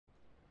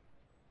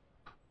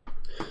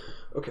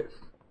Okay.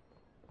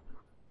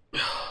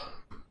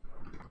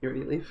 You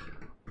ready to leave?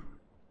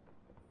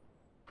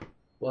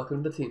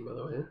 Welcome to the team, by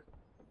the way.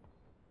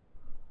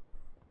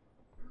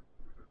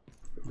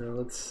 Now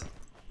let's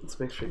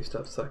make sure you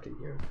stop sucking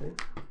here, okay?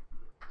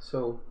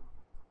 So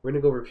we're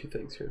gonna go over a few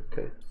things here,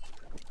 okay?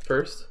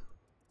 First,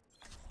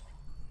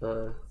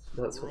 not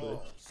so good.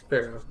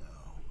 Pharah.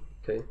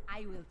 Okay.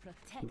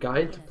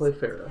 Guide to play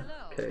Pharah.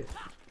 Okay.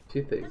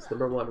 Two things.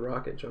 Number one,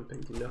 rocket jumping.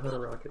 Do you know how to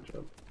rocket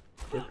jump?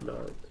 If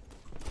not,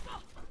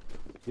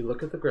 you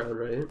look at the ground,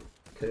 right?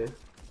 Okay.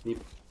 You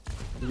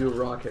do a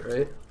rocket,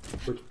 right?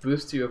 Which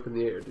boosts you up in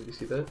the air. Did you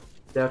see that?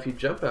 Now if you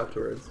jump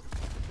afterwards,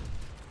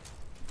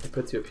 it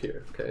puts you up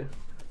here, okay?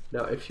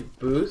 Now if you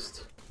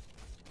boost,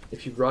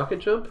 if you rocket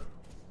jump,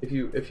 if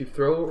you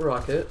throw a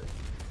rocket,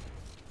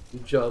 you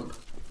jump,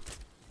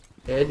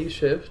 and you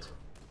shift,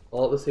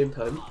 all at the same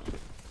time,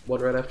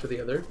 one right after the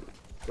other,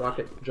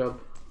 rocket, jump,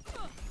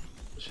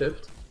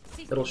 shift,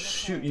 it'll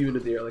shoot you into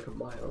the air like a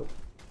mile.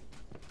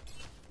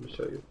 Let me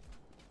show you.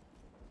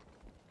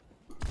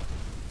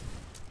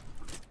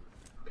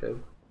 Okay.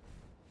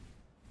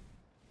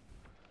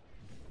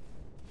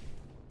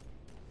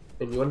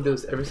 And you want to do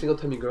this every single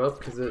time you go up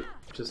because it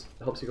just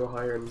helps you go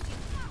higher and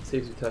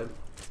saves you time.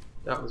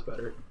 That was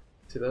better.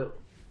 See that?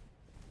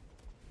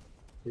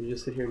 You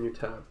just sit here and you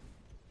tab.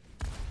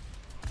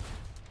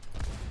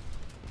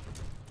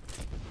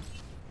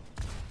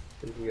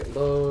 And you can get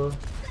low.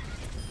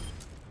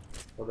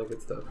 All that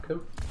good stuff.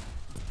 Okay.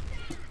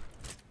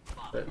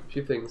 Alright, a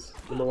few things.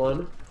 Number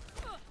one,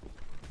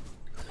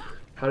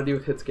 how to deal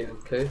with hit scan,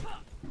 okay?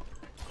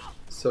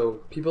 So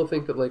people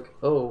think that like,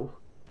 oh,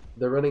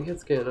 they're running hit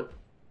scan.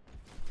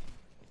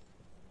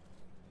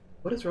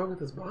 What is wrong with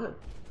this bot?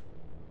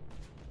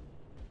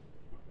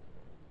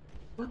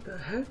 What the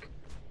heck?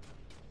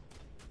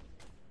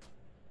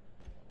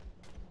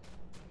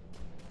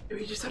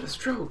 Maybe he just had a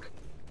stroke.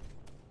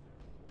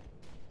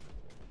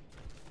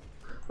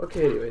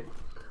 Okay, anyway.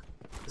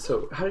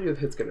 So, how to deal with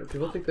hit scan?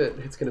 People think that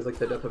hit scan is like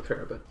the death of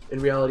Pharah, but in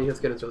reality, hit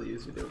scan is really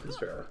easy to do with this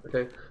Pharah,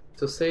 okay?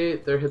 So say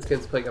their hit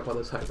scan's playing up on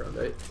this high ground,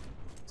 right?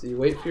 So you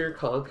wait for your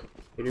conk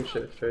in your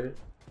shift, right?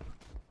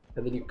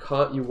 And then you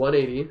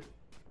 180,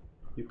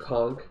 you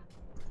conk.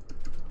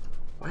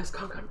 Why is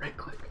conk on right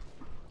click?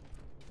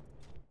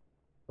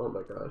 Oh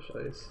my gosh,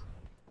 ice.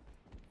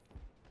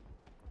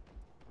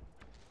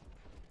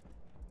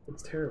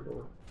 It's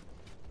terrible.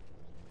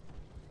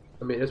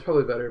 I mean, it's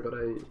probably better, but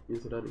I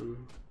use it on E.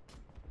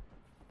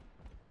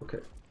 Okay.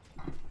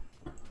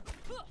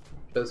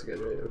 That's good,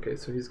 right? Okay,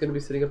 so he's gonna be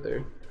sitting up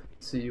there.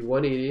 So you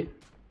 180,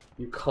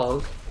 you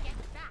conk,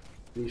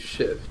 and you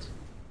shift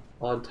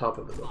on top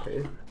of him,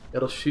 okay?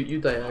 It'll shoot you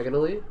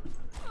diagonally,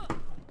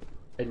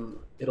 and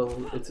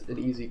it's an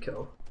easy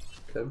kill,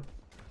 okay?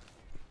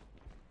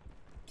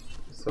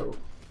 So,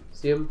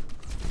 see him?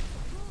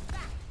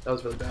 That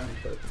was really bad,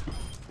 but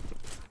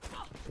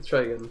let's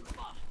try again.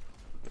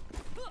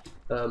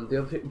 The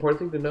other important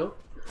thing to know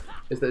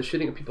is that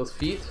shooting at people's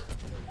feet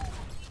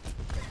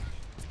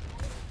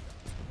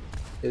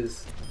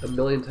is a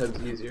million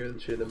times easier than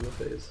shooting them in the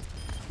face.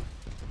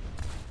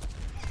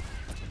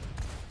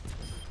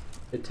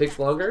 It takes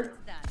longer,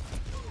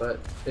 but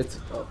it's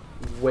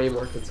way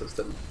more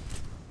consistent.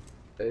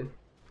 Okay?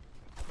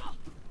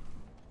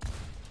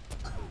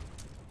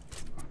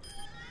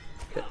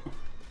 Okay.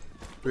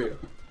 Here we go.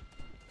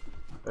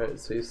 Alright,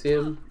 so you see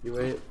him, you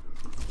wait.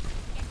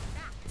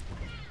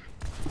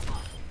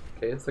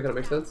 Okay, is that gonna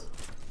make sense?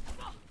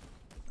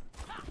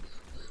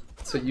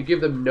 So you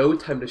give them no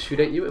time to shoot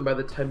at you, and by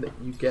the time that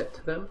you get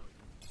to them,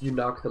 you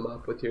knock them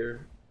up with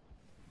your...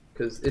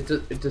 because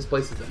it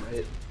displaces them,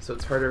 right? So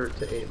it's harder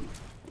to aim.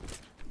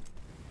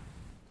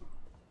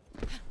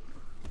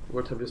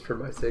 More time just for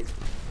my sake.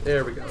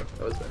 There we go,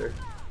 that was better.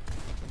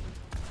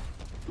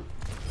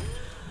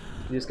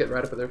 You just get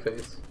right up in their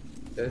face,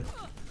 okay?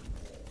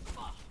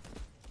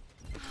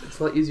 It's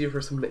a lot easier for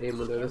someone to aim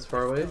when they're this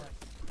far away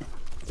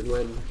than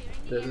when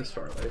they're this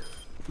far away.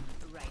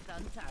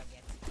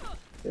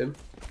 Okay.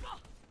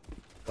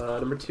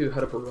 Number two,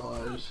 how to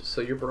barrage. So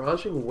you're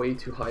barraging way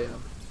too high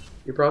up.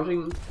 You're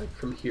barraging like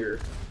from here,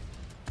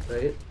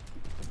 right?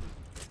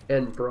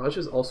 And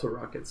barrages also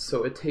rockets,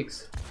 so it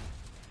takes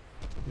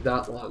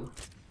that long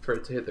for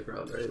it to hit the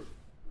ground, right?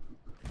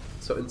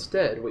 So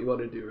instead, what you want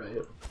to do,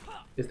 right,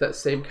 is that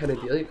same kind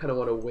of deal. You kind of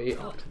want to wait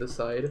off to the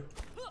side,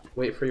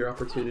 wait for your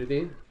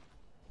opportunity,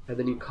 and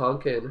then you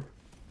conk in,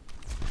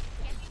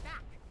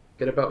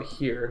 get about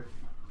here,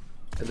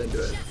 and then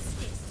do it.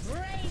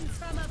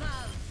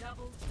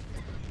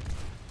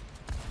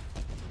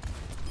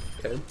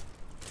 Okay.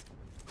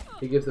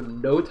 He gives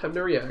them no time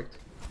to react,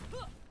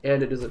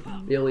 and it does a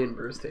million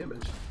burst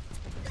damage.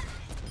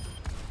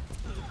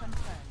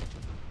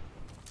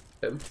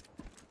 Okay.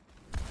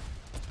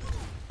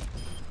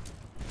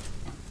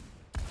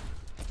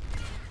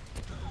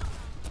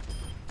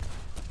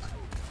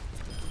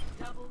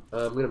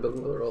 I'm gonna build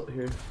another ult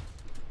here.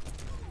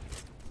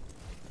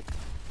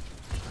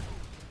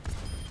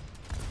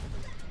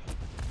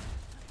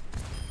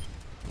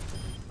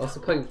 Also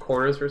playing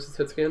corners versus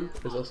hit scan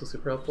is also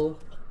super helpful.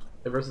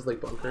 and versus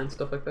like bunker and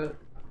stuff like that.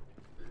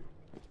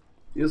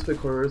 You just play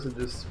corners and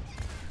just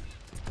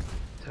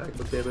tag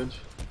with damage.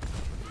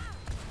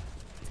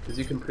 Because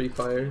you can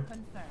pre-fire.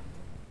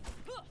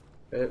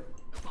 Right, here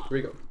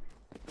we go.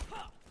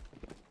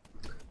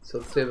 So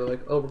let's say they're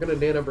like, oh, we're gonna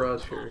nano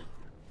barrage here.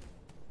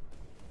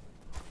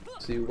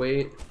 So you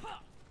wait,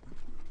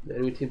 the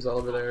enemy team's all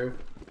over there.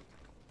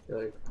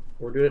 You're like,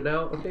 we're doing it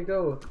now? Okay,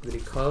 go. And then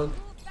you conk.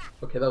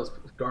 Okay, that was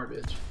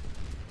garbage.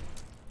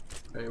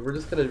 Alright, we're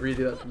just gonna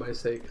redo that for my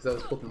sake, because that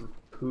was flipping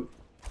poop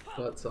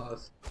butt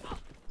sauce.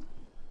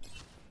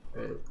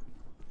 Alright.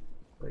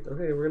 Like,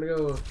 okay, we're gonna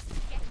go.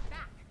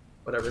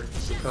 Whatever,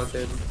 just conk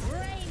in.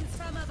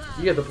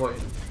 You get the point.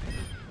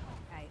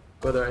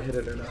 Whether I hit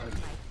it or not.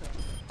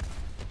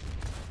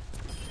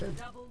 Okay.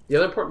 The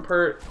other important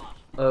part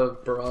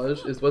of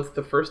Barrage is once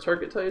the first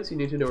target tells you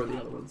need to know where the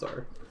other ones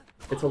are.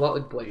 It's a lot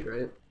like Blade,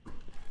 right?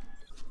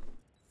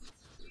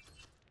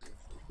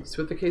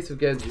 So with the case of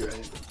Genji,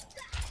 right?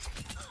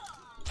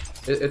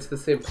 It's the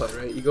same play,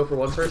 right? You go for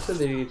one person,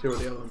 then you need to know where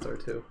the other ones are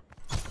too.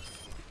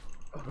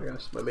 Oh my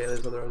gosh, my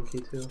melee's on their own key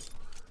too.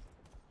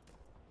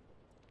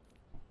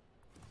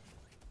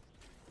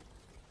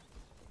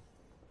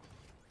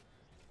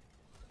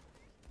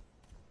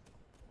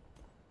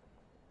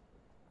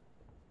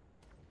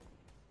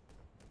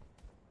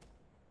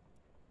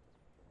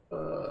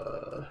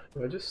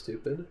 Am I just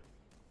stupid?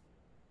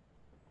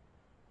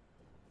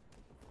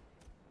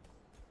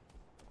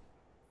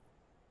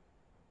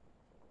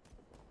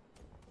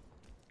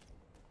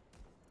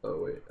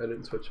 Oh wait, I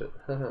didn't switch it.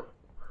 Haha.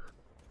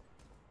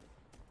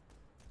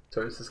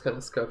 Sorry, this is kind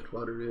of scuffed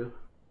water view.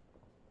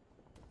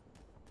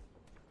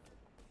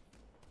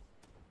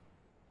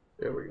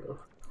 There we go.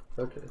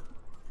 Okay.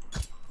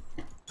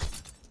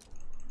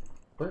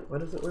 What? Why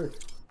does it work?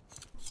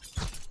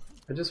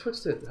 I just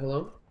switched it.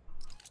 Hello?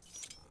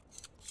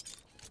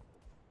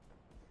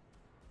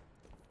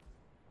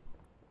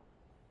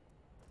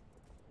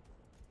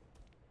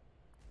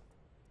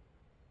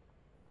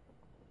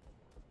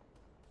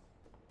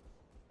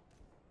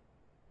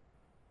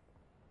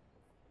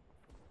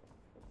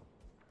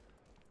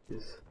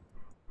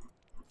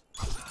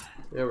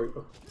 There we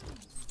go.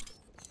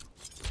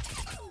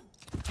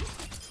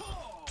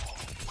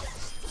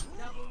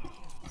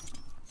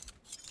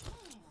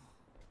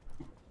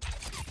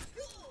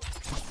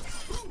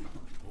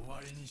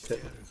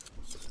 Okay.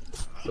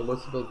 So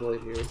what's the build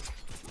blade here?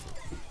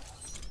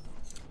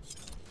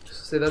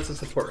 Just say that's a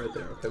support right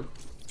there, okay?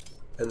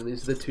 And then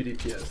these are the 2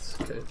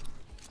 DPS, okay?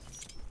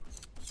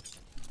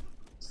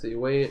 So you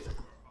wait.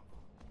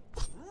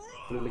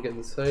 I'm gonna get in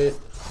the sight.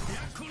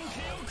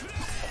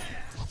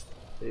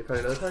 Then you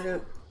find another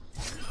target.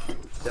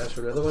 Dash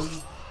for another one.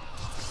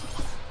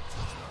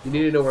 You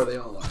need to know where they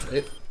all are,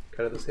 right?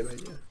 Kind of the same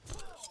idea.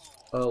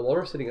 While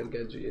we're sitting on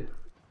Genji,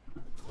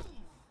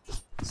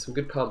 some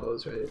good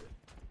combos, right?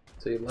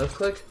 So you left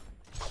click,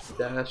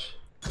 dash,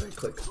 right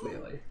click,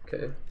 melee,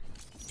 okay?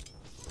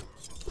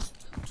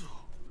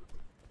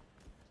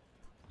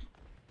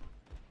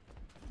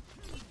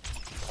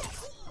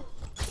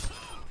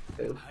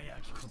 Okay.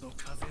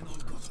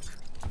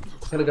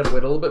 Kind of gotta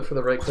wait a little bit for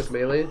the right click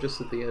melee just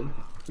at the end,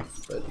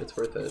 but it's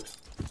worth it.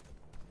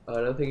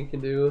 Another thing you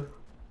can do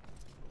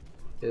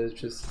is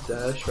just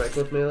dash right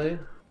click melee.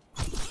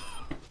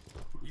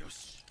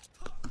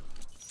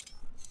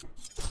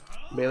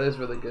 Melee is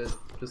really good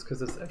just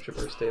because it's extra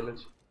burst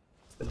damage,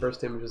 and burst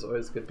damage is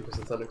always good because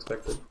it's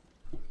unexpected.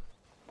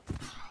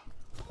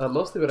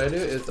 Mostly what I do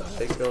is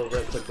I go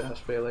right click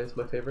dash melee is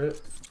my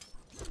favorite.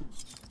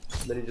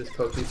 And then you just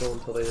poke people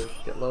until they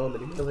get low and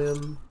then you melee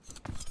them.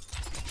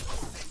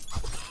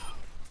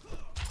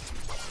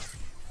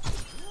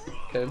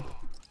 Okay.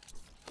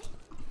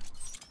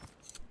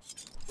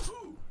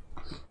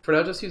 For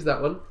now, just use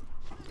that one.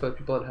 Put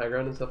people on high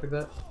ground and stuff like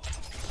that.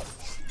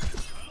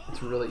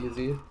 It's really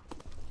easy.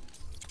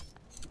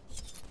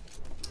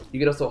 You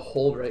can also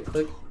hold right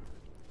click.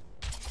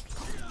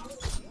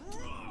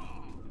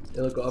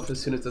 It'll go off as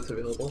soon as it's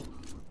available.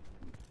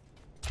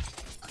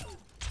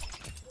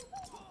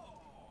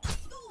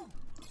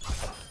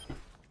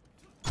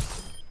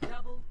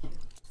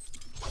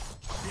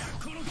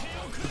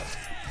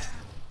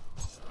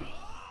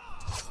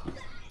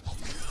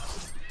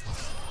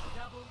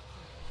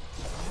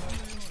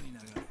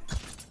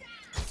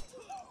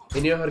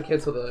 And you know how to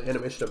cancel the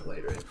animation of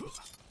Blade, right?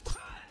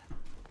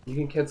 You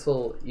can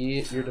cancel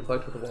E, your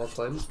deflect with a wall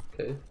climb,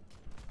 okay?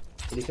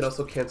 And you can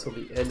also cancel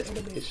the end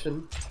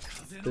animation,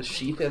 the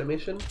sheath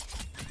animation,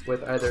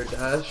 with either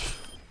dash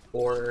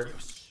or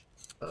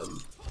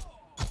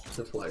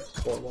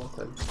deflect or wall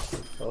climb.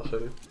 I'll show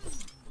you.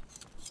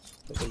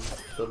 I can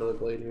build another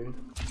blade here.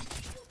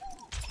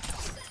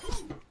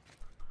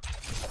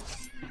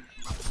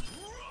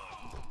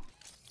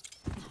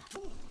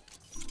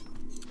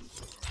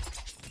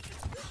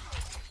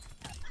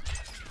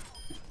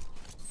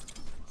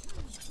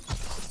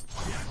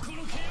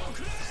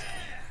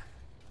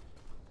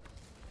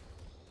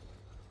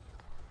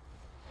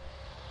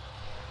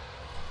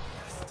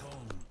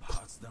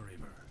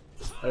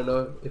 I don't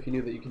know if you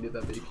knew that you can do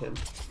that, but you can.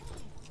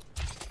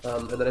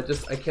 And then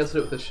I canceled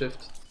it with the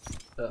shift,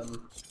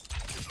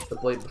 the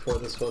blade before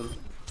this one.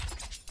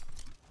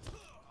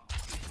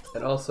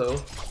 And also,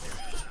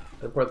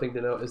 an important thing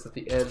to note is that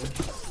the end,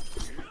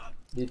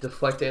 the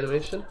deflect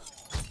animation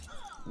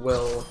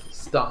will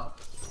stop.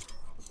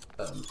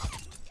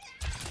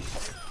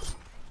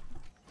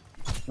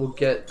 Will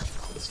get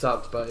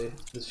stopped by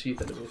the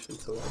sheath animation.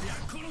 So.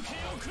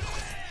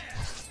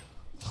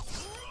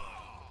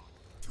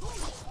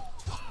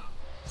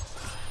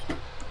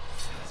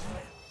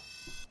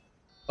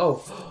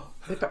 Oh,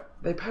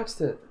 they patched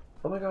it.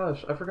 Oh my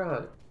gosh, I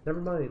forgot. Never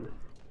mind.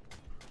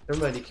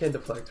 Never mind, you can't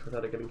deflect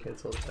without it getting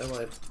cancelled. I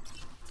lied.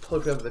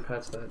 Totally forgot that they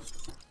patched that.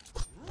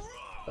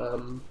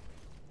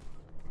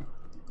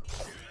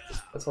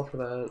 That's all for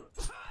that.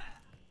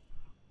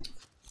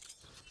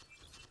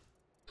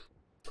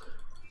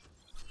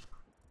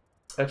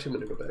 Actually,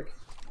 I'm gonna go back.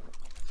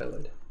 I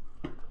lied.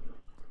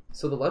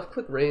 So the left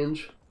click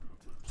range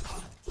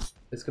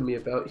is gonna be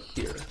about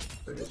here,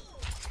 right?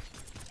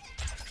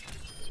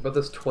 It's about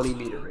this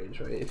 20-meter range,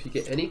 right? If you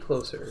get any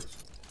closer,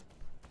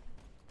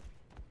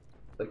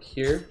 like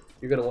here,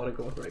 you're gonna want to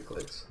go with right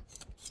clicks.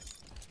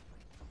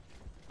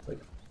 Like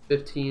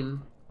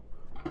 15.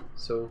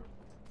 So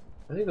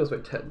I think it goes by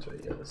tens,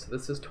 right? Yeah. So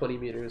this is 20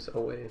 meters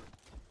away.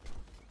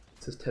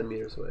 This is 10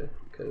 meters away.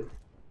 Okay.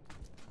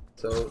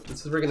 So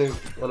this is where we're gonna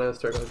want to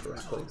start going for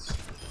right clicks,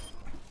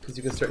 because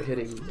you can start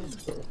hitting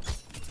multiple.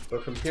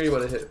 But from here you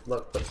want to hit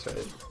left clicks,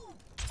 right?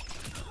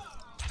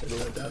 And you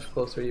want to dash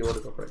closer, you want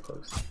to go for right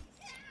clicks.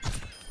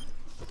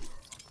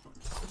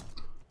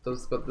 So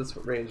it's about this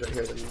range right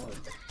here that you want.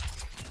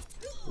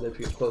 And then if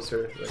you get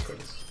closer, right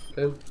clicks.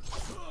 Okay?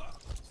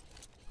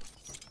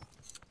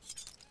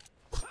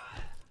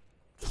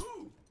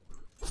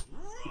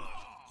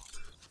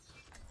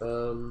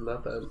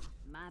 Not that.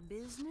 My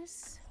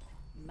business,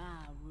 my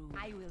rules.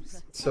 I will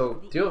protect. So,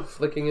 do you know what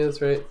flicking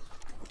is, right?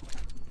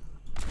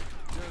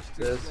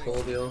 This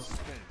whole deal.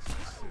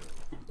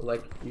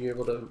 Like, you're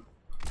able to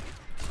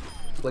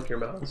flick your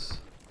mouse.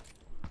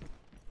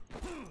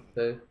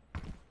 Okay?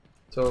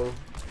 So,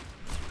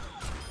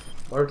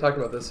 why we're talking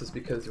about this is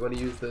because you want to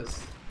use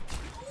this.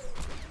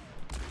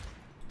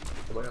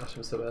 Oh my gosh,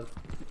 I'm so bad.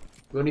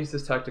 You want to use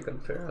this tactic on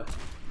Pharah.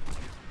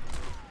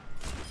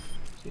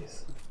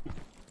 Jeez.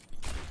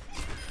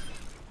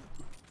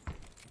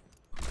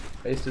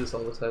 I used to do this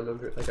all the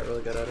time. I got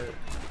really good at it.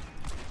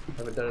 I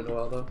haven't done it in a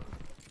while though.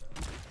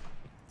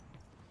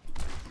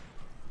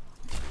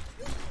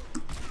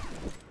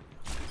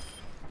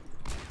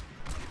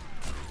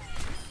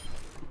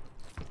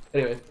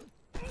 Anyway.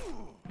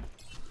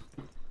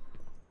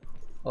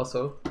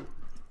 Also,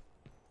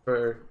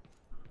 for,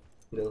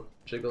 you know,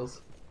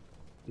 jiggles,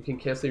 you can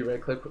cancel your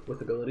right click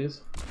with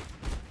abilities.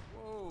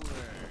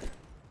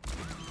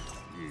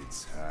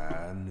 It's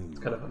kind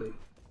of funny.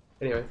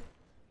 Anyway.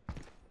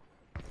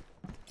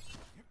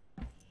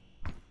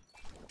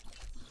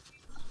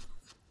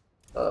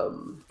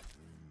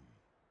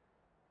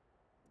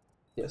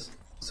 Yes.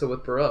 So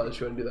with Barrage,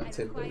 you want to do that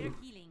same thing.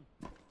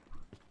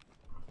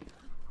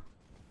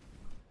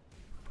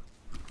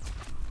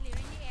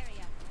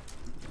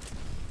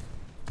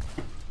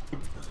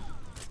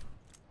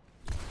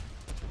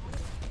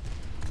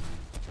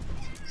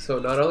 So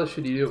not only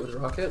should you do it with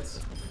rockets,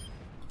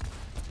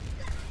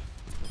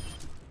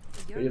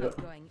 You're not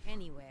going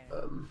anywhere.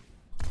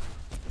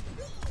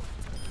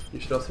 you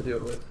should also do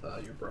it with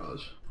your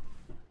barrage.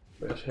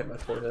 I should hit my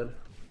forehead.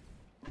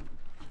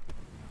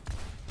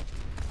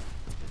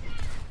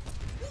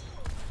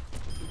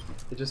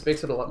 It just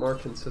makes it a lot more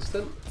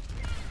consistent.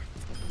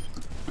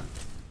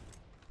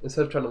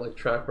 Instead of trying to like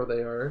track where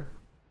they are,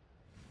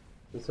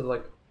 instead of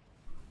like,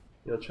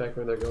 you know, track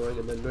where they're going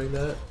and then doing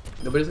that,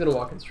 nobody's gonna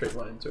walk in straight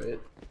lines, right?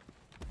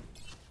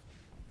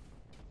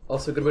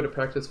 Also, a good way to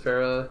practice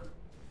Pharah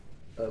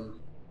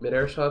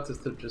mid-air shots is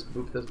to just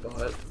boop this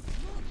bot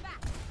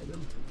and then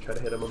try to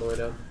hit him on the way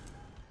down.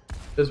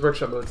 There's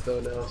workshop modes though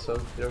now, so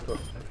you don't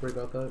have to worry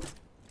about that.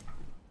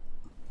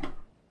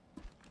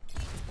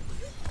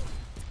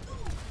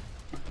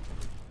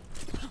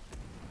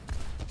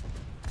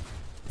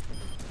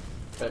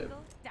 Alright,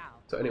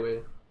 so anyway,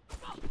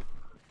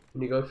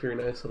 when you go for your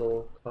nice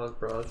little Conk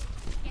Barrage,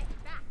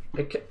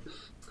 I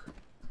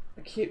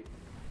keep,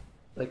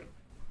 like,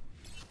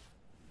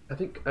 I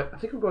think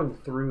I'm going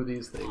through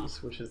these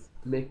things, which is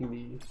making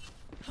me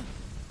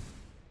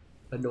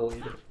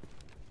annoyed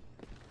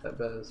at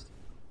best.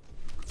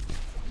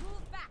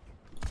 Move back.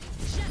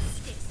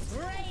 Justice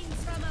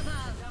reigns from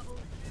above.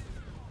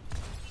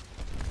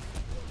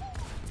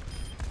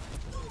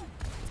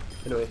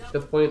 Anyway, get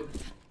the point.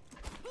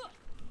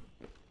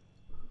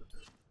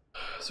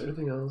 Is there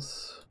anything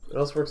else? What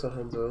else works on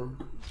Hanzo?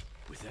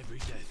 With every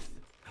death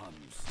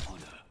comes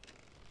honor.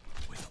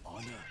 With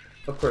honor.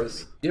 Of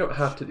course, you don't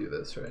have to do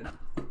this, right?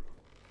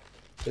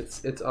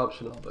 It's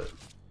optional, but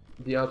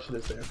the option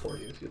is there for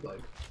you if you'd like.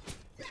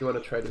 If you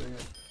want to try doing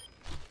it.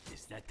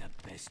 Is that the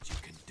best you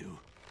can do?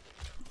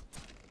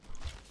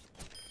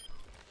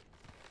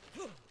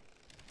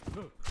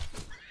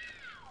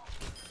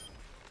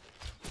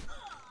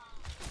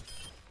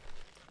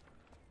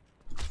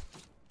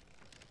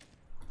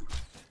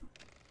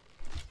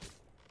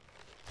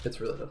 It's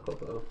really difficult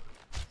though.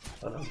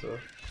 On Hanzo.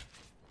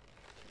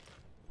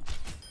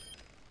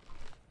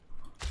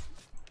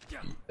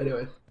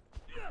 Anyway.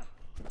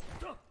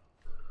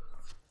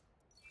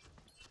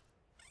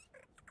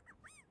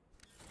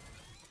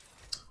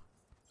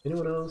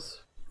 Anyone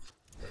else?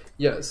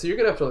 Yeah, so you're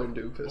gonna have to learn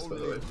Doomfist, by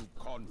the way.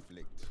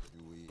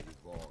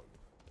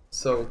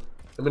 So,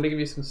 I'm gonna give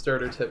you some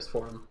starter tips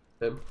for him.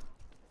 Okay?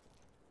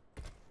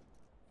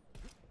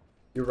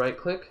 Your right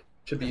click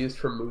should be used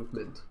for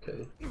movement,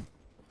 okay?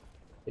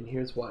 And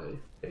here's why.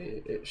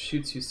 Okay? It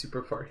shoots you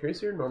super far.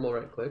 Here's your normal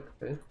right click,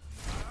 okay?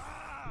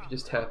 If you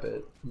just tap it,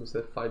 it moves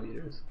at 5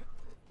 meters.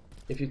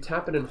 If you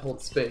tap it and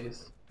hold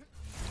space,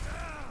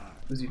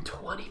 it moves you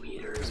 20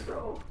 meters,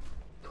 bro.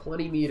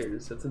 20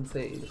 meters, that's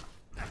insane.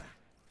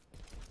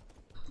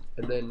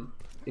 And then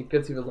it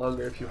gets even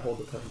longer if you hold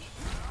the punch.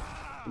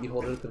 And you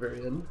hold it at the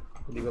very end,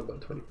 and you go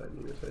about 25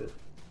 meters, right?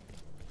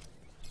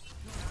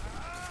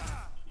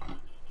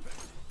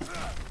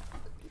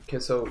 Okay,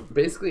 so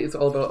basically it's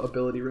all about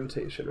ability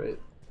rotation, right?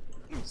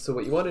 So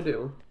what you want to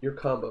do, your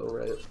combo,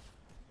 right?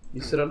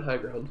 You sit on high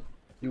ground,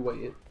 you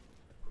wait,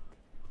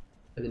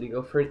 and then you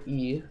go for an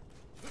E,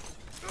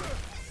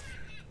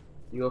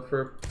 you go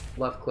for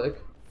left click,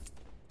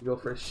 you go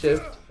for a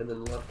shift, and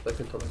then left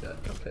click until they're dead,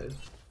 okay?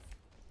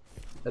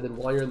 And then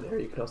while you're in there,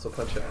 you can also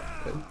punch out,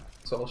 okay?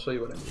 So I'll show you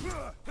what I mean.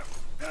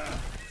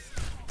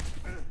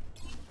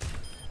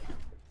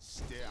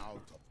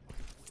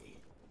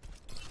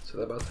 So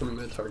that about coming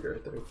my target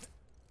right there.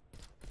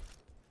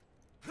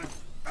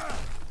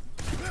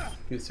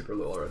 He's super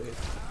low already,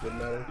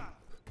 wouldn't matter.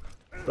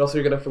 But also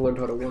you're gonna have to learn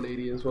how to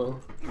 180 as well.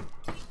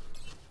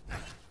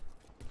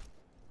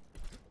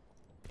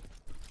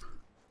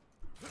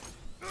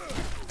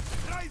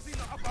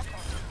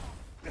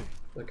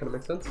 That kind of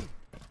makes sense?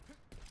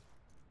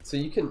 So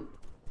you can,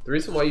 the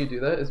reason why you do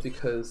that is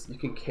because you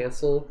can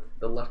cancel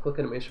the left click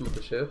animation with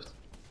the shift,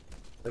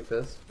 like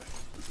this.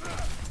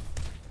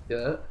 See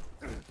that?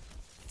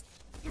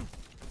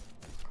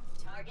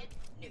 Target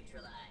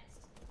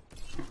neutralized.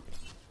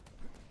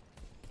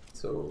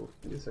 So,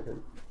 give me a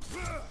second.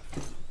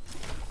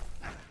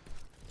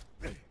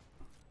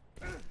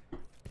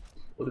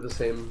 We'll do the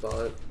same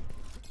bot.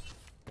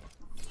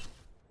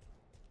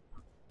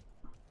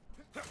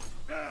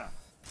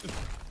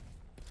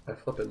 I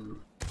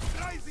flippin'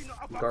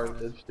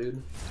 garbage,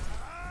 dude.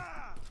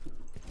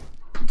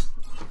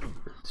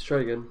 Let's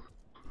try again.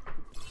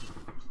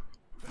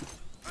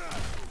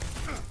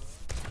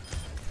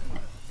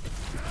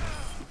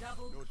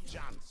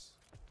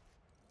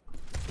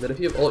 And then if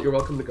you have ult, you're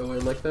welcome to go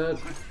in like that,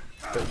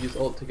 but use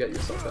ult to get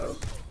yourself out.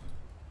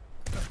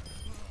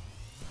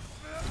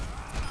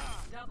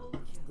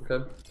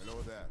 Okay?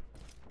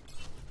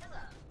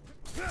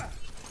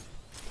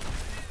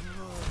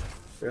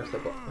 There's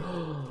that ball.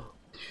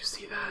 Did you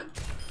see that?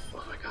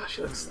 Oh my gosh,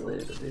 he like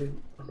slanted it,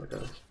 dude. Oh my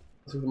gosh.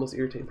 That's like the most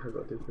irritating part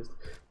about Doomfist.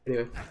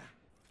 Anyway.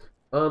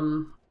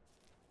 Other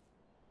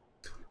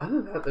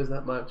than that, there's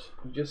not much.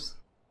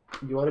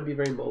 You want to be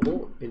very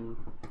mobile, and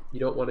you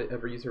don't want to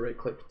ever use your right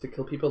click to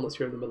kill people unless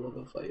you're in the middle of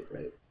a fight,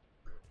 right?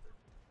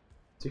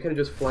 So you kind of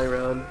just fly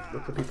around,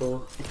 look for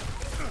people.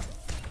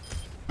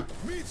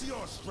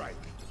 Meteor strike.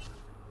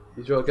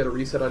 Usually get a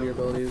reset on your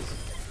abilities.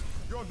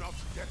 You're not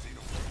getting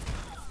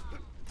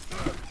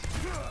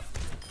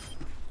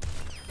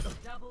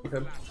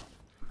Okay.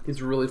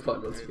 He's really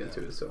fun once you get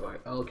to it, so I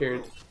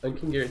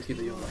can guarantee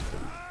that you'll like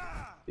him.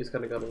 You just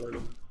kinda gotta learn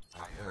him.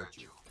 I heard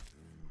you.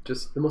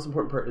 Just, the most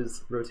important part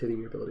is rotating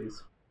your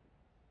abilities.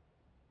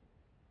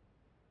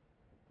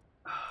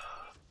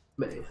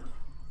 Mei.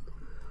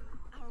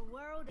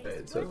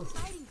 Alright, so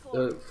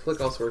the flick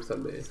also works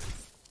on Mei.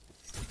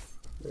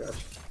 Oh my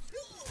gosh.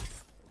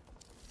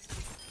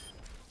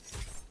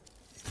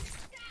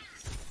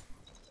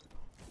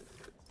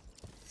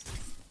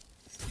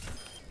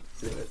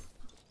 Anyway.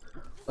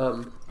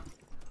 What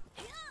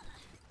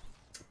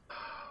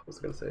was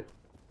I gonna say?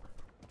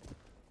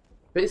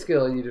 Basically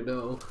all you need to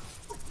know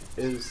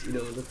is, you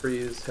know, the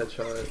freeze,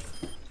 headshot,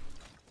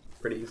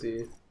 pretty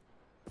easy.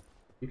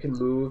 You can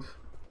move.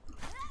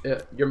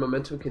 Your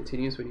momentum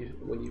continues when you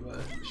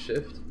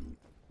shift.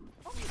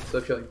 So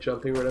if you're like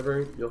jumping or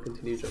whatever, you'll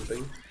continue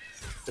jumping.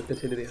 You'll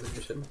continue the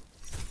animation.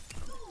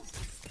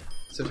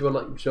 So if you want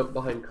to like jump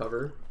behind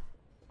cover,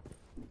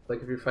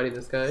 like if you're fighting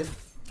this guy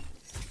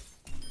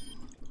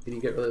and you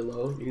get really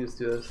low, you can just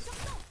do this.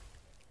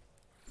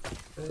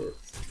 Right.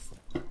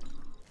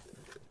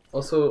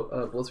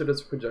 Also, Blizzard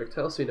does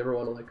projectile, so you never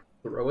want to like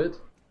throw it.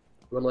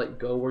 You want to like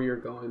go where you're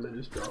going, then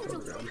just drop it on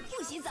the ground.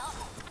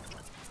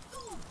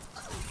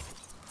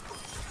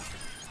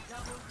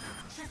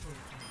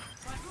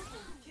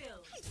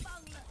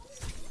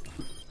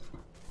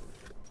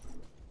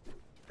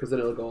 Because then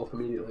it'll go off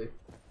immediately.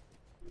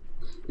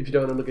 If you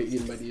don't, it'll get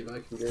eaten by D.Va, I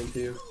can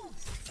guarantee you.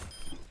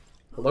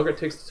 The longer it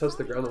takes to touch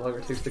the ground, the longer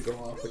it takes to go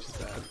off, which is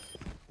bad.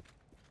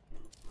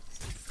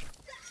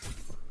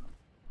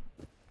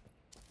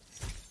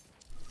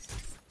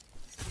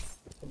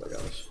 Oh my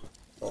gosh.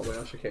 Oh my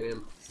gosh, I can't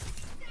aim.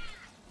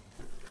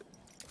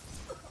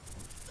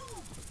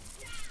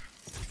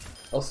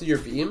 Also, your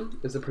beam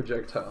is a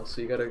projectile,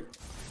 so you gotta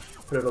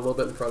put it a little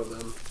bit in front of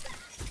them.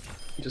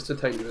 Just a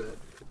tiny bit.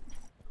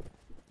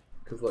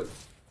 Because, like,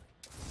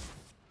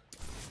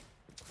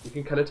 you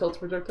can kind of tell it's a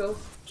projectile.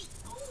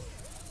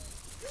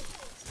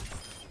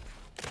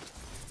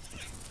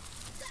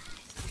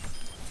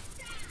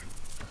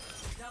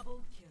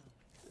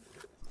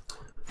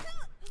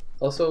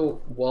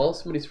 Also, while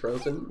somebody's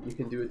frozen, you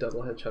can do a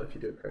double headshot if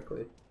you do it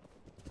correctly.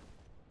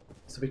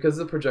 So because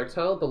of the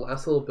projectile, the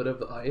last little bit of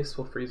the ice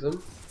will freeze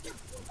them.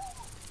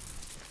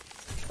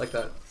 Like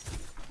that.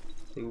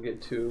 You can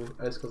get 2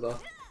 icicles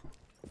off.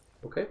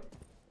 Okay.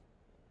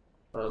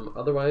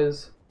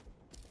 Otherwise,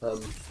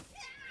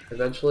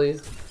 eventually,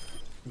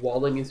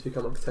 walling needs to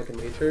become like second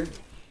nature.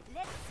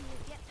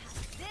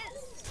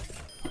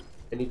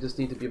 And you just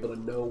need to be able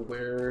to know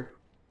where to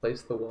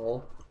place the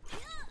wall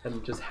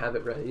and just have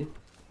it ready.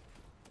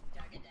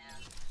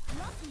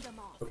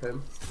 Okay.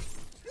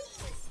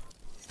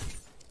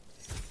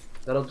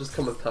 That'll just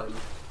come with time.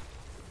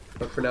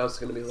 But for now it's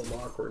gonna be a little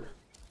awkward.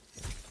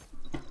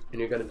 And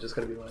you're just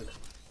gonna be like,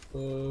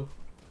 you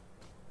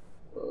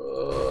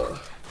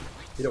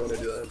don't want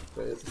to do that,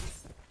 right?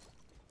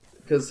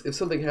 Because if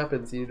something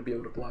happens, you need to be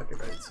able to block it,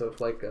 right? So if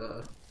like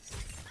I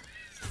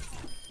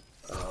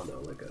don't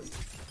know, like a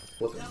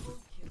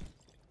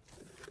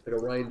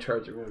Ryan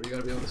charge or whatever, you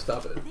gotta be able to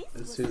stop it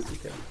as soon as you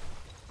can.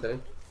 Okay?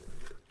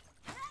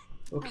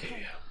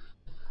 Okay.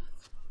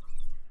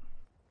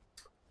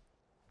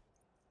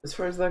 As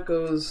far as that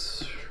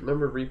goes,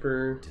 remember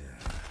Reaper,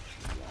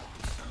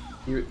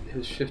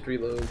 his shift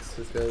reloads,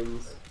 his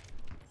guns,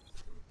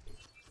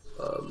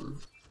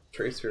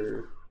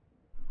 Tracer,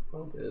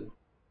 all good,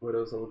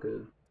 Widow's all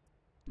good.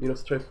 You know,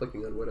 try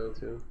flicking on Widow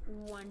too.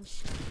 One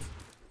shot,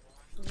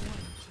 one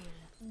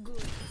kill,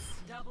 good.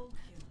 Double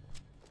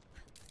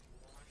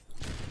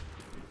kill.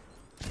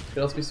 It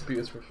can also be super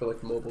useful for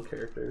like mobile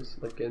characters,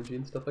 like Genji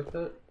and stuff like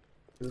that.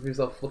 Because if he's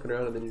all flipping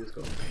around and then you just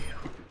go, bam.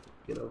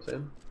 You know what I'm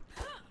saying?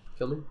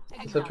 Feel me?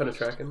 Instead of trying to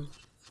track him.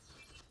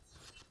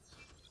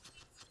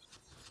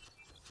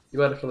 You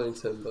might have to learn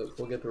Sim, but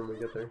we'll get there when we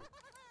get there.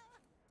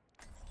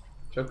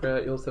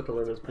 Junkrat, you'll just have to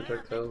learn his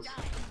projectiles.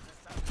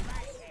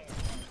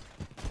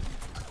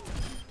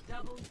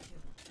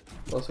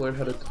 Also learn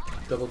how to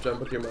double jump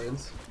with your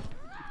mines.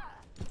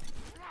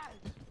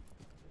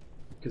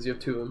 Because you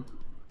have 2 of them.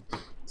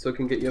 So it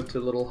can get you up to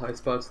little high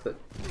spots that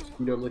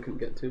you normally couldn't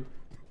get to.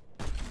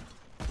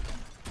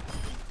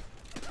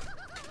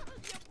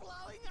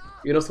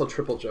 You can also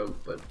triple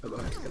jump, but I'm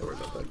not gonna worry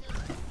about that.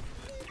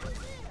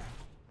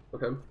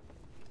 Okay.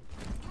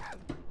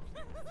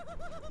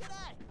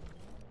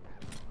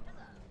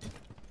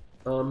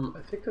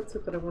 I think that's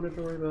it that I wanted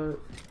to worry about.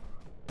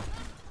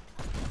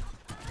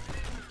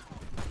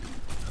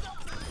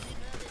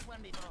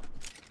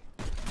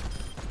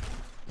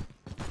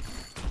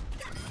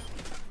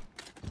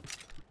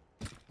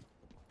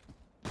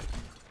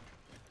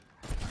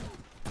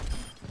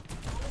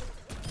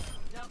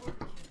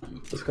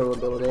 Just kind of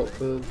build it up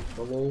for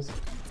the walls.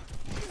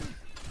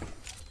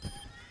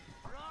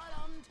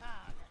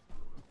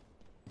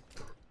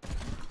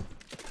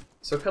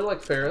 So kind of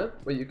like Pharah,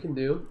 what you can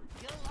do,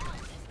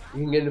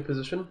 you can get into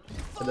position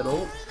and then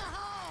ult,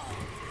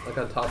 like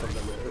on top of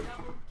them. Right?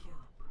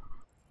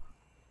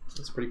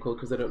 It's pretty cool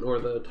because they don't know where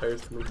the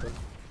tire's coming from.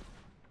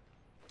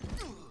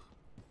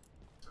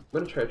 I'm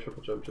gonna try a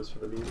triple jump just for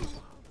the memes.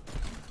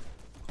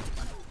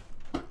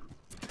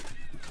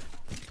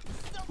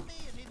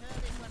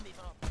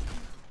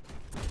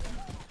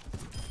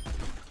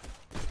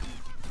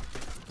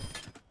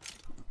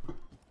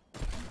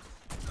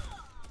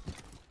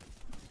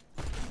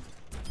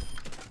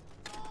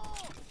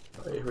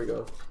 Alright, here we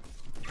go.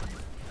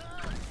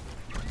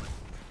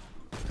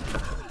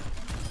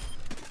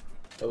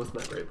 That wasn't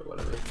that great, but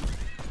whatever.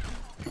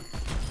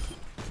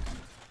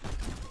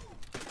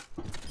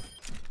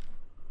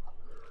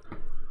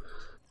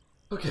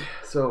 Okay,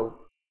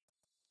 so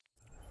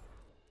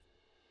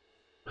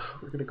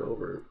we're gonna go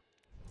over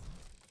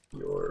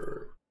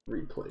your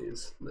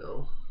replays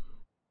now.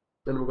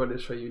 And we're going to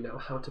show you now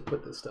how to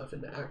put this stuff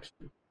into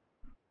action.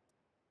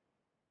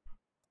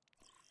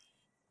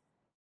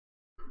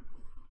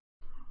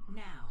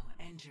 Now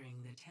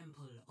entering the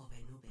Temple of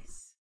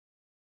Anubis.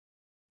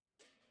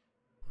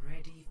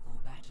 Ready for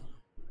battle.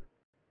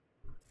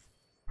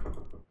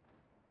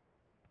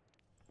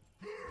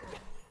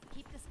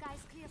 Keep the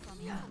skies clear from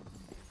me.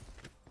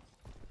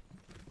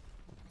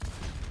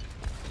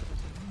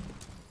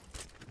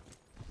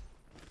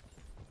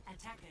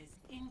 Attackers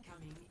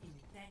incoming in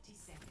 30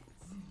 seconds.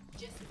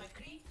 Jesse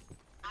McCree,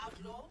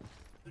 outlaw,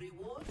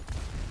 reward,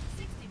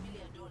 $60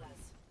 million.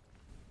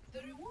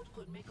 The reward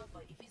could make up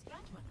for Ify's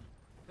grant money.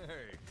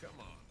 Hey, come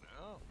on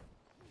now.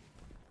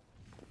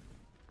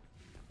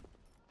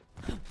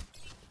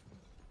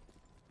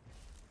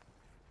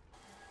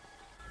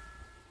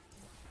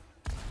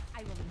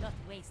 I will not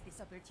waste this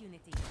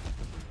opportunity.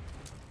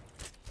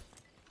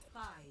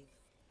 5,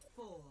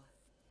 4,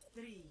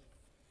 3,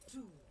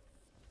 2,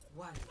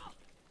 1.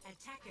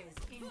 Attackers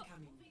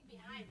incoming.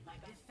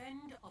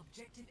 Defend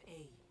objective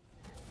A.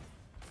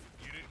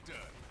 Get it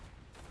done.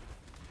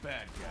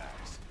 Bad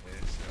guys,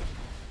 heads up.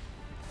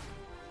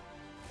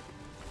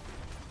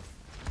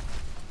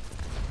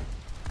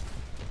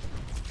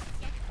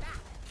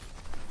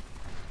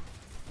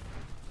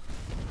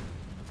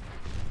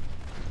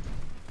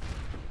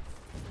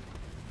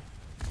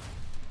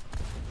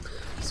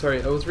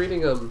 Sorry, I was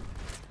reading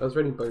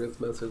Bugger's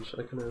message.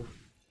 I kind of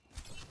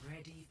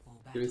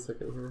give me a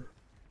second here.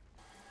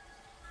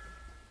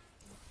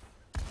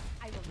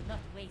 I will not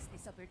waste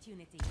this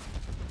opportunity.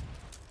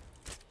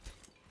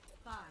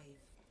 5,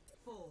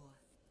 4,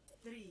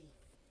 3,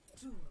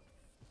 2,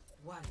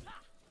 1.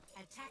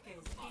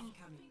 Attackers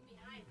incoming.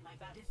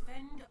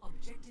 Defend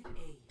objective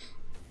A.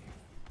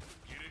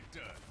 Get it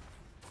done.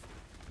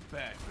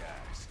 Bad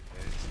guys,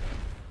 heads up.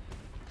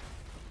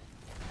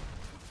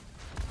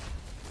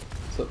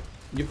 So,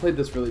 you played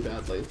this really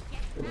badly,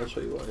 and I'll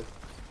show you why.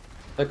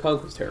 That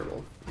conk was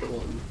terrible, for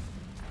one.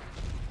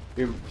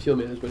 Your field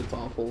management is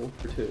awful,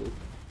 for two.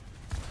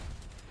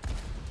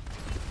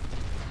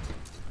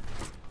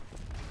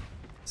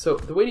 So,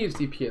 the way to use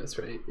DPS,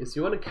 right, is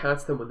you want to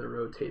catch them when they're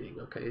rotating,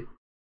 okay?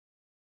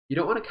 You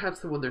don't want to catch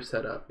them when they're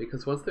set up,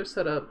 because once they're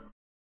set up,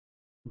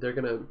 they're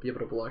going to be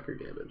able to block your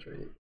damage,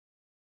 right?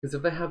 Because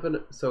if they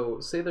haven't, so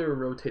say they're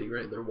rotating,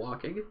 right, and they're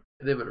walking,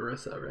 and they have an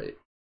Orisa, right?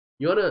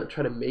 You want to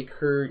try to make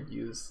her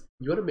use,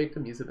 you want to make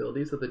them use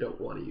abilities that they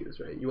don't want to use,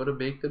 right? You want to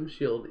make them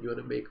shield, you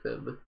want to make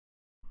them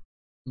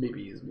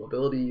maybe use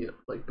mobility,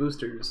 like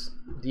boosters,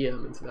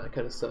 DM, and that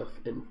kind of stuff,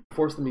 and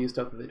force them to use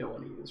stuff that they don't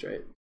want to use,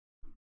 right?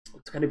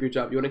 It's kind of your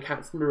job. You want to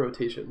catch them in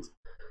rotations.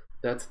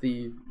 That's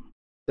the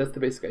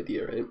basic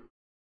idea, right?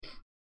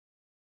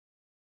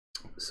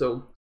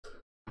 So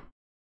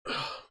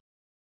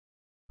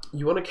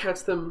you want to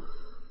catch them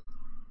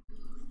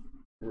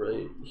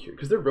right here,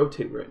 because they're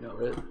rotating right now,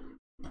 right?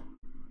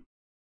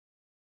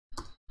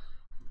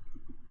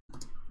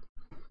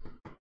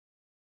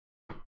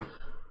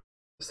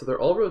 So they're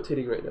all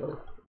rotating right now,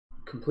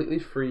 completely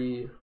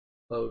free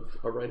of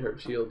a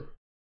Reinhardt shield,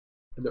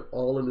 and they're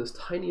all in this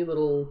tiny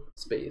little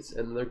space,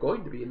 and they're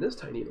going to be in this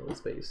tiny little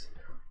space,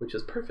 which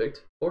is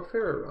perfect for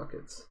Pharah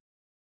rockets.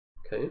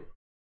 Okay?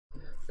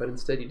 But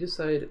instead you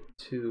decide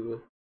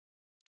to,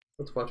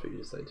 let's watch what you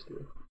decide to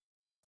do.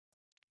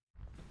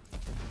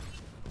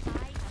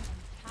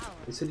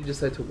 Instead you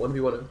decide to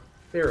 1v1 a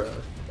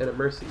Pharah and a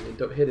Mercy and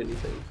don't hit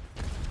anything.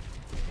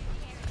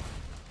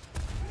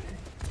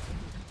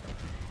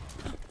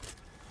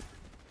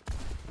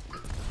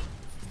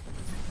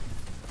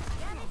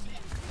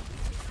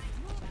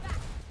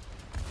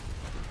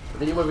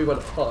 Then you 1v1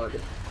 a Hog,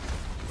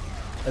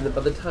 and then by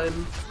the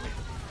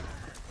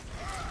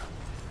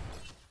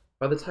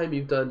time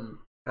you've done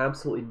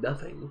absolutely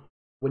nothing,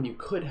 when you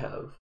could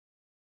have,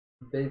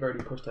 they've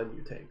already pushed on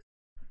your tanks.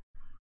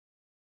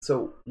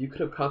 So you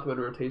could have caught them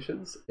in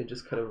rotations and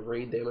just kind of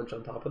rain damage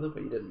on top of them,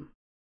 but you didn't.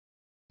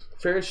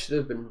 Pharah should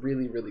have been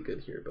really, really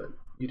good here, but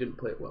you didn't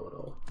play it well at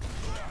all.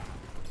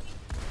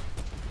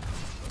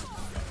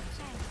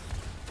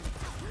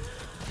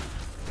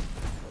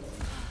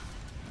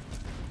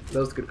 That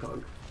was a good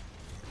conk.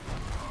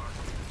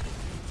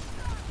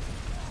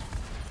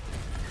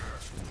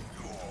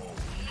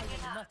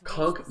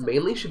 Conk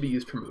mainly should be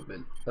used for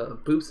movement.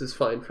 Boost is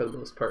fine for the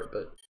most part,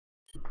 but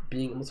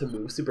being able to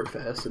move super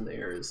fast in the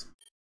air is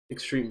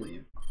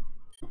extremely,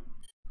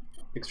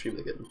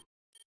 extremely good.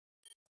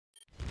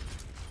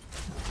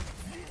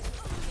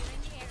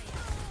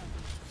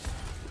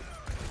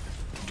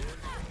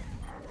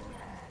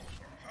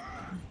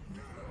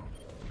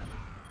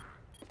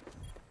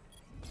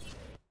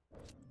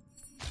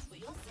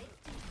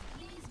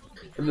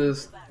 And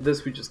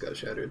this we just got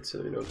shattered, so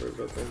you don't worry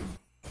about that.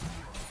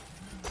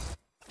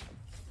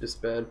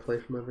 Just bad play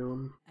from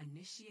everyone.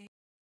 Initiate.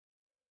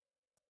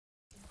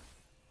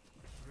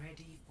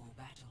 Ready for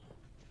battle.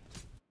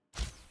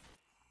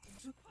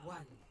 1.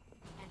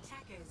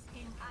 Attackers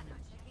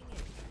incoming.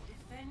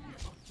 Defend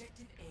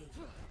objective A.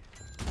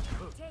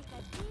 Take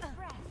a deep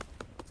breath.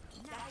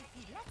 Now,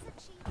 let's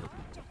achieve our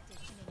objective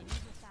in an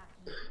immediate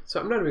fashion. So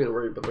I'm not even gonna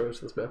worry about the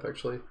rest of this map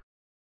actually.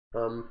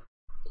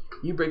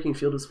 You breaking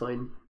shield is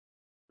fine.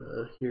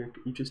 Here,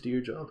 you just do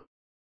your job.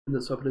 And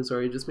then Swap and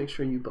Azari, just make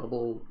sure you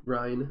bubble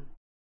Rein,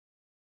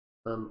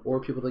 or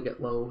people that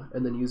get low,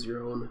 and then use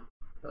your own.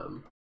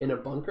 In a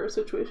bunker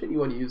situation, you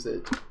want to use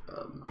it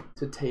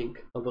to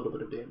tank a little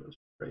bit of damage,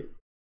 right?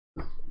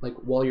 Like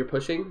while you're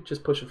pushing,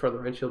 just push in front of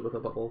the Rein shield with a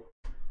bubble,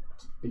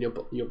 and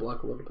you'll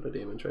block a little bit of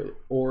damage, right?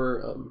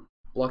 Or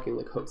blocking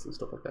like hooks and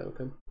stuff like that.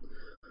 Okay.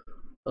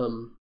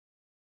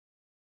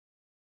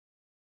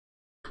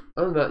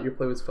 Other than that, your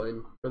play was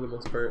fine for the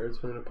most part. I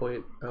just wanted to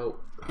point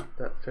out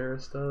that Pharah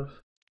stuff.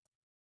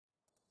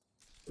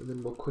 And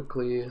then we'll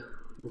quickly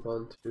move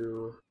on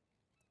to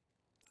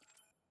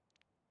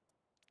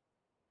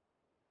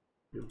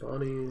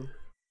Numbani.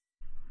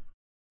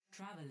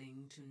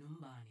 Traveling to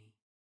Numbani.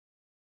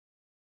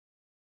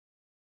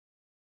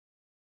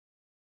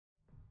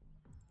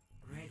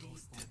 Ready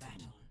for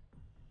battle.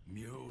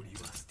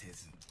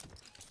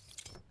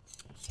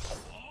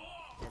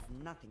 There's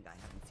nothing I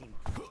haven't seen.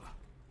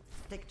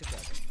 Stick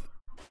together.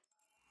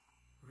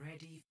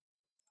 Ready.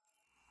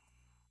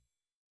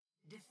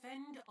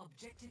 Defend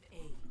objective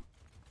A.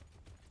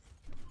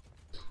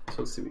 So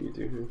let's see what you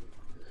do here.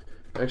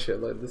 Actually,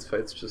 I lied. This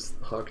fight's just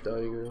Hawk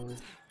dying early.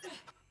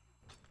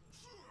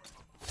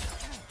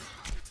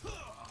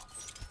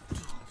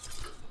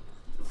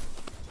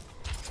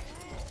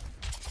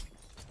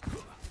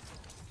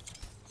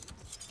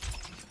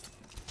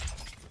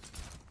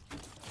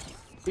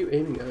 What are you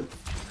aiming at?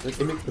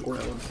 Like, aiming at the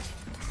ground.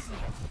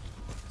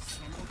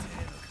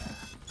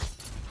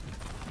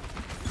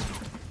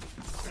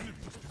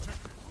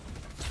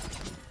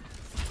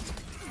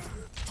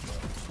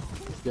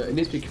 Yeah, it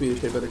needs to be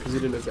communicated better because he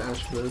didn't have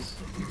dash for this.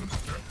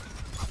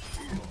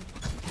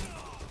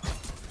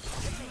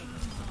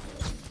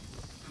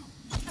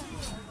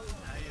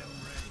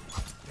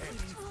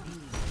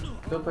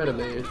 Don't fight a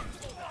maid.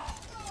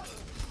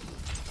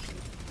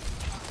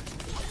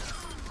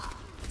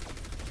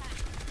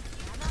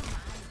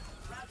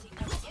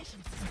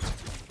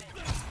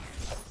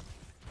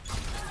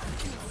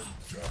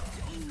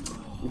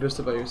 You're just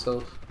about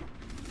yourself.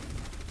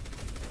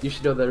 You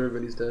should know that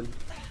everybody's dead.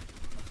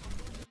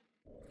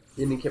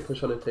 And you can't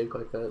push on a tank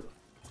like that.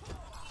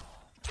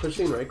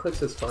 Pushing right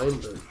clicks is fine,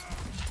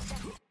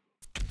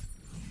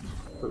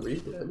 but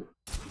Reed's dead.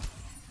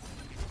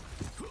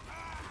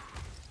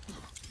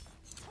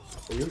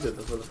 Well, you were dead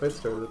before the fight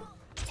started.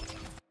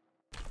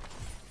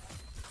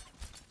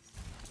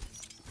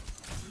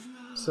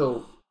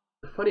 So,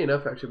 funny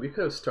enough, actually, we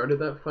could have started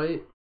that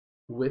fight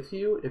with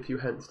you if you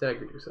hadn't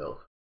staggered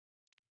yourself.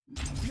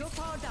 You're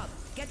powered up.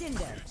 Get in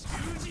there.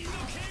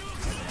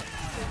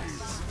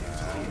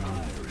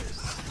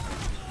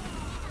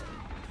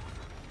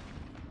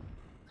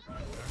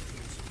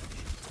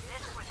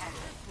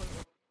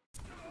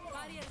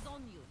 Barriers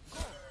on you.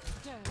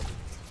 Go.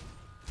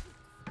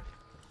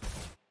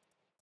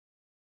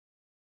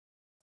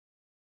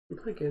 You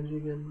play Genji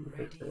again?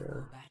 Ready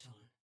for battle.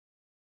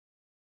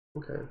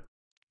 Okay.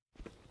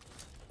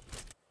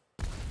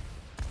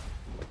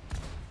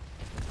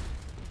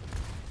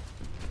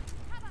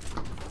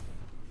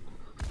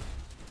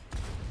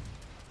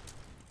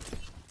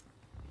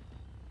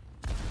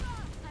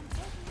 I'm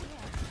taking the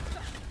air.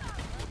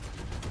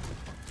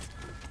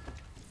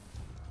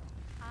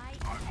 I'm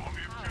on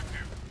the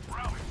objective.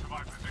 Rally to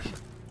my position.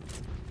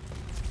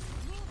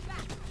 Move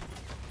back.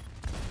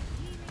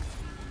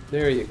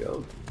 There you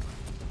go.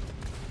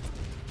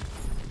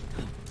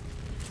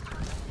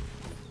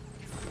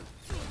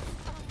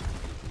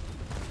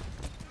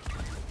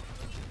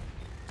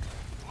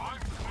 I'm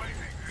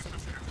claiming this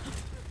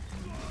objective.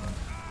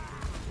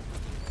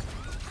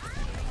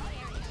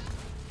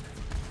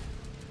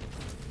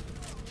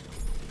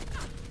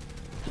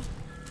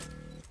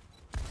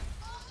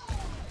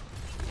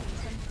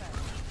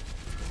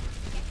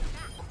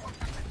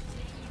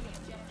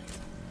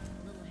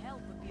 A little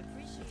help would be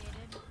appreciated.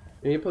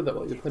 Yeah, you played that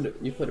well. You played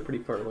it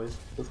pretty far away.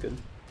 That's good.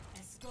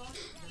 Escort the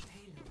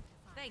payload.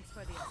 Thanks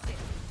for the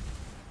assist.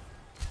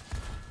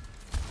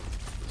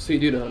 So you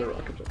do know how to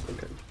rocket jump.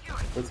 Okay.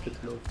 That's good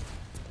to know.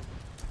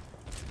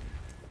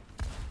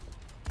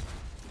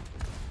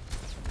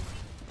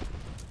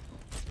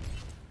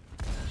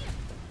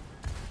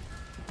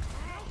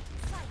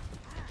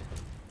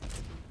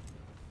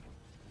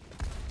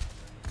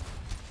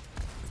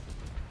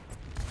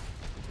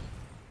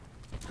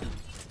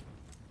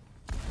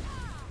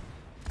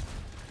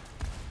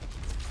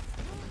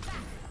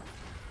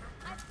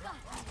 I've got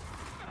it.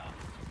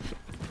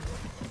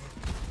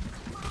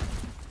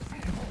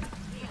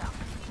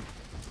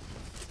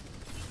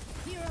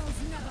 Heroes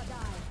never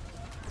die.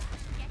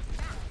 Get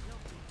back.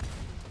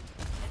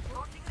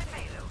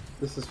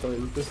 This is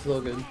fine. This is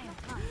all good.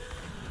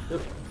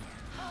 Yep.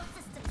 All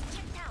systems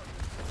checked out.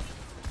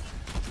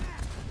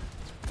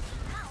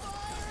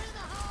 Fire in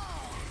the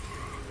hole.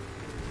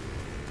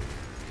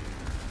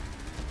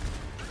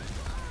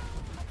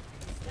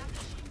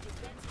 Establishing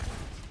defense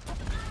point.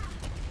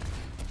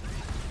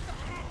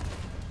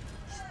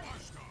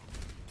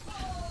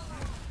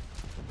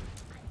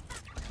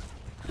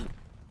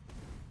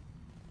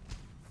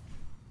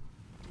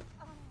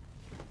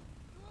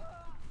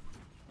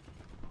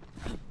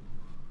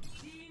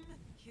 Team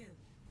kill.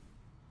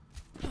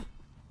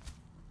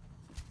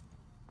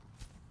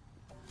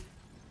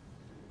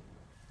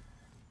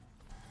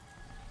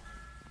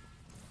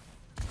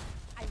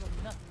 I will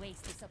not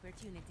waste this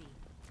opportunity.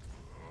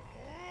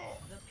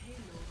 The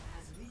payload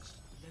has reached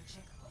the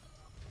checkpoint.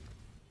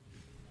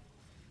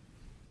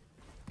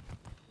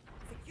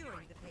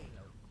 Securing the payload.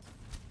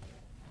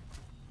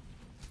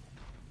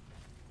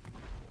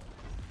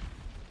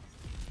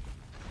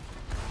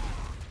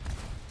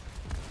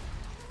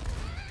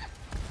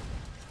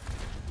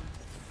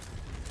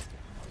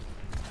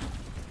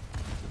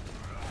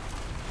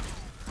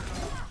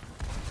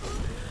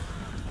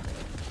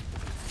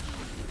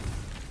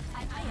 I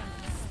am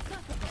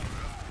unstoppable.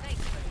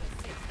 Thanks for the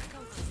assist.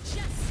 Coach.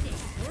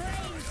 Justice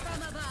reigns from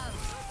above.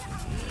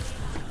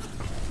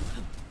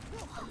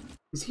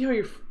 You see how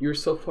you're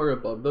so far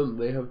above them,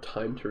 they have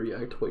time to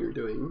react to what you're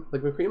doing.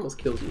 Like McCree almost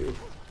kills you.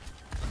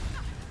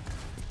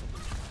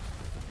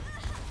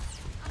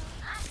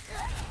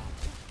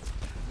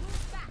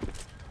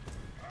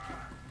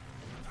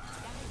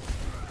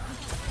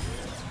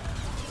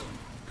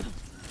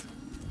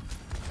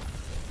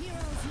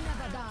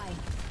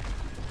 die.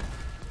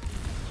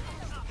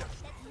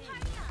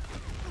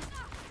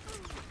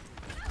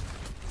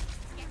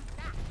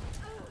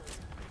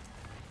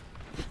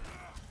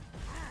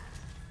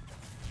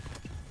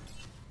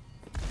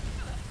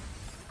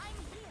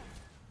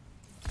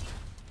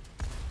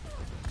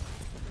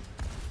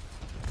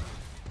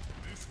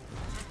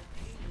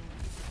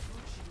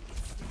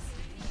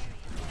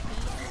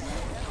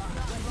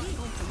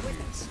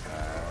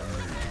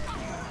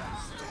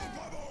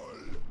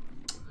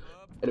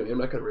 Anyway, I'm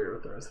not going to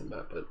rewrite the rest of the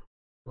map, but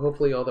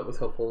hopefully all that was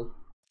helpful.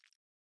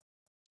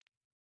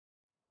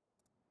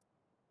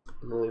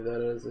 I'm going to leave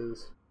that as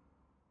is.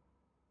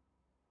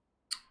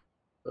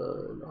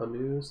 And on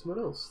to someone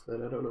else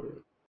that I don't know yet.